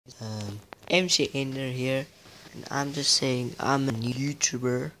Im McEnder here, and I'm just saying I'm a new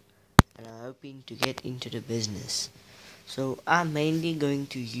YouTuber and I'm hoping to get into the business. So I'm mainly going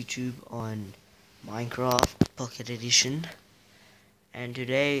to YouTube on Minecraft Pocket Edition, and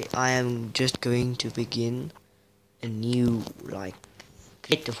today I am just going to begin a new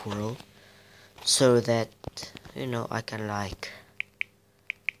creative world so that I can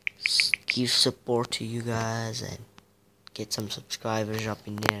give support to you guys and get some subscribers up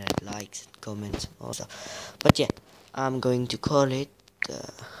in there and likes and comments and all stuff. But yeah, I'm going to call it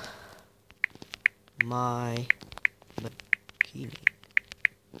my beginning.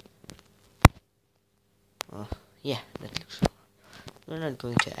 Yeah, that looks wrong. We're not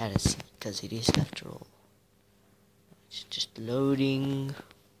going to add a C because it is after all. It's just loading.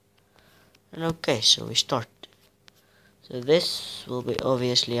 And okay, so we start. So this will be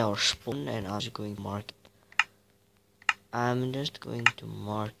obviously our spawn, and I'm just going to mark it. I'm just going to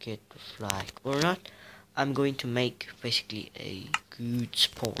mark it or not. I'm going to make basically a good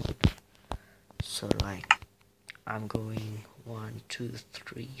spawn. So I'm going 1, 2,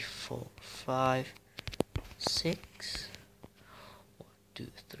 3, 4, 5, 6. 1, 2,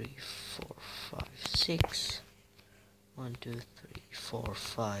 3, 4, 5, 6. 1, 2, 3, 4,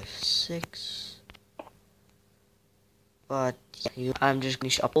 5, 6. But yeah, I'm just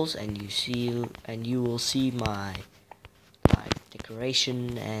going to apples, and you will see my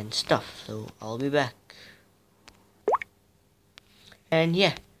decoration and stuff. So I'll be back. And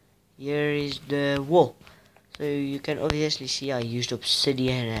yeah, here is the wall. So you can obviously see I used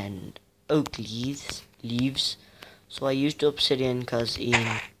obsidian and oak leaves. So I used obsidian because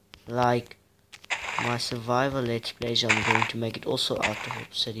in my survival let's plays I'm going to make it also out of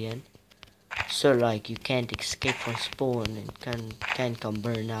obsidian. So you can't escape from spawn and can't come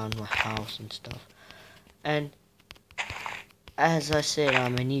burn down my house and stuff. And as I said,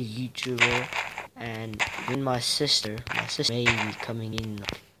 I'm a new YouTuber, and when my sister may be coming in,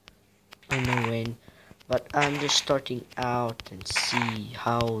 I don't know when, but I'm just starting out and see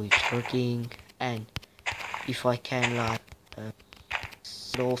how it's working and if I can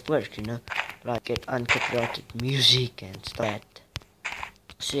it all work, get uncopyrighted music and stuff like that.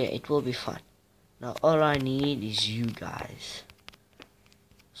 So yeah, it will be fun. Now all I need is you guys.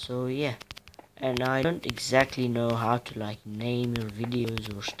 So yeah, and I don't exactly know how to name your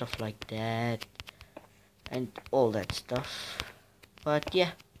videos or stuff like that and all that stuff. But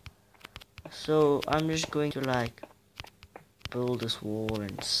yeah, so I'm just going to build this wall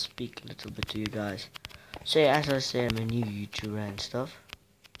and speak a little bit to you guys. So yeah, as I said, I'm a new YouTuber and stuff.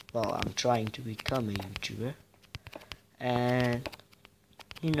 Well, I'm trying to become a YouTuber, and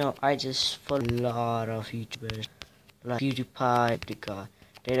I just follow a lot of YouTubers like PewDiePie because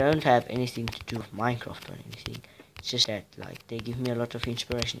they don't have anything to do with Minecraft or anything. It's just that they give me a lot of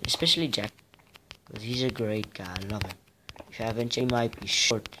inspiration, especially Jack, because he's a great guy. I love him. If you haven't checked him out, be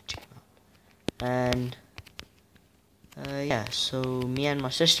sure to check him out. And yeah, so me and my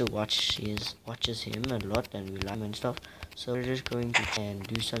sister watches him a lot, and we like him and stuff. So we're just going to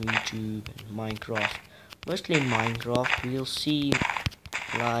do some YouTube and Minecraft. Mostly in Minecraft, we'll see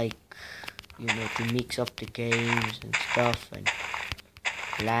to mix up the games and stuff and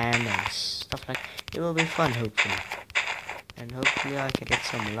land and stuff it will be fun, hopefully. And hopefully I can get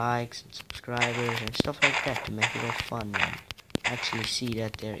some likes and subscribers and stuff like that to make it all fun and actually see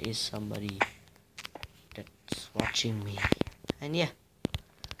that there is somebody that's watching me. And yeah,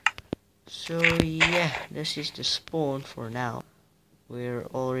 so yeah, this is the spawn for now. We're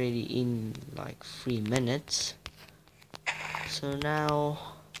already in 3 minutes. So now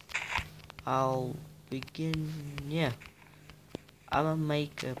I'll begin. Yeah, I'm gonna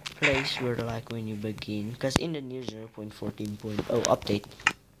make a place where when you begin, because in the new 0.14.0 update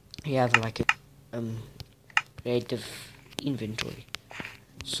you have a creative inventory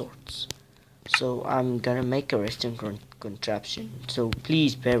sorts. So I'm gonna make a resting contraption, so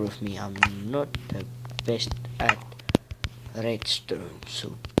please bear with me. I'm not the best at redstone,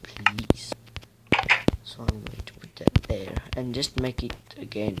 so please. So I'm going to put that there and just make it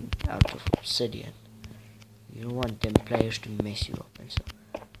again out of obsidian. You don't want them players to mess you up and stuff.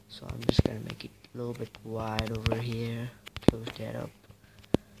 So I'm just gonna make it a little bit wide over here. Close that up.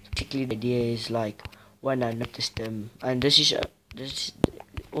 Particularly the idea is when I noticed them, and this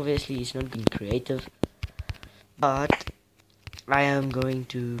obviously it's not being creative, but I am going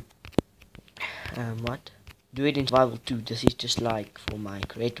to do it in survival too. This is just for my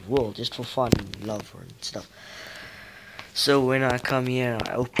creative world, just for fun and love and stuff. So when I come here,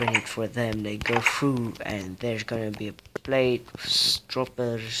 I open it for them, they go through, and there's gonna be a plate with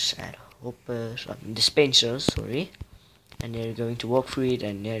droppers and hoppers, dispensers, sorry. and they're going to walk through it,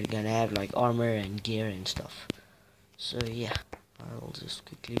 and they're gonna have like armor and gear and stuff. So yeah, I'll just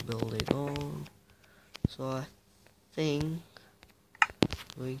quickly build it on. So I think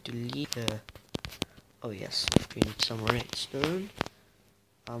I'm going to leave the, oh yes, we need some redstone.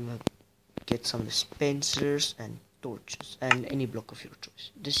 I'm gonna get some dispensers and torches and any block of your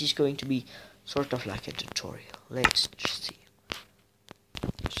choice. This is going to be sort of like a tutorial. Let's just see.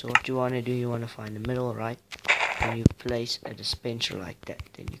 So what you want to do, you want to find the middle, right? And you place a dispenser like that.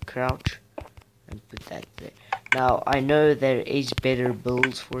 Then you crouch and put that there. Now I know there is better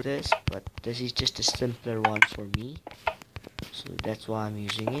builds for this, but this is just a simpler one for me, so that's why I'm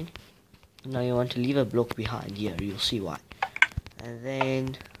using it. Now you want to leave a block behind here, you'll see why. And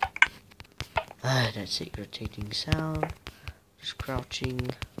then that's it, rotating sound, just crouching,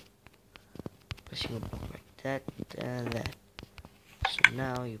 pressing a block like that and that. So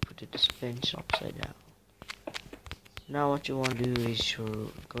now you put the dispenser upside down. Now what you want to do is you're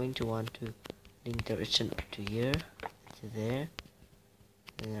going to want to link the redstone up to here, to there,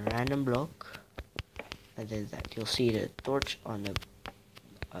 and a random block, and then that. You'll see the torch on the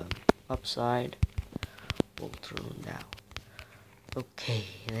upside will throw down. Okay,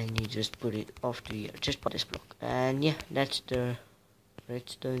 then you just put it off to here, just put this block, and yeah, that's the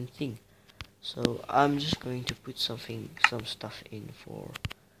redstone thing. So I'm just going to put some stuff in for,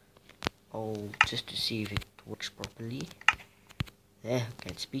 just to see if it works properly. Yeah, I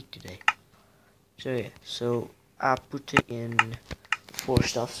can't speak today. So yeah, so I put it in for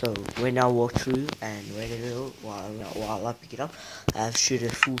stuff, so when I walk through and when it will, while I pick it up, I have shoot a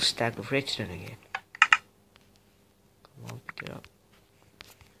full stack of redstone again. Come on, pick it up.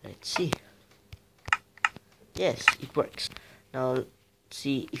 Let's see. Yes, it works. Now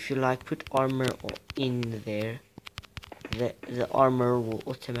see, if you like put armor in there, the armor will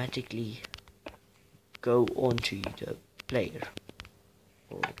automatically go onto the player,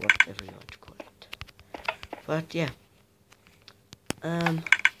 or whatever you want to call it. But yeah, I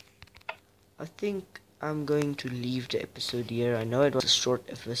think I'm going to leave the episode here. I know it was a short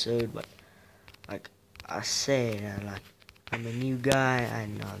episode, but like I said, I'm a new guy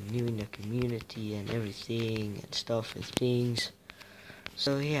and I'm new in the community and everything and stuff and things.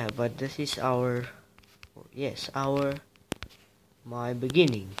 So yeah, but this is my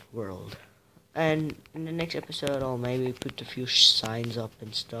beginning world. And in the next episode, I'll maybe put a few signs up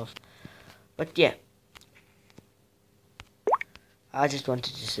and stuff. But yeah, I just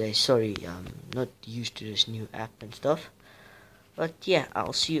wanted to say sorry, I'm not used to this new app and stuff. But yeah,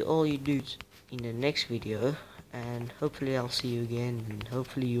 I'll see all you dudes in the next video, and hopefully I'll see you again, and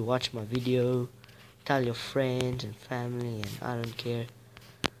hopefully you watch my video, tell your friends and family, and I don't care.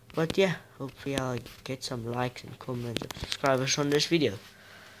 But yeah, hopefully I'll get some likes and comments and subscribers on this video.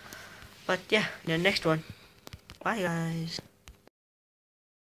 But yeah, in the next one, bye guys.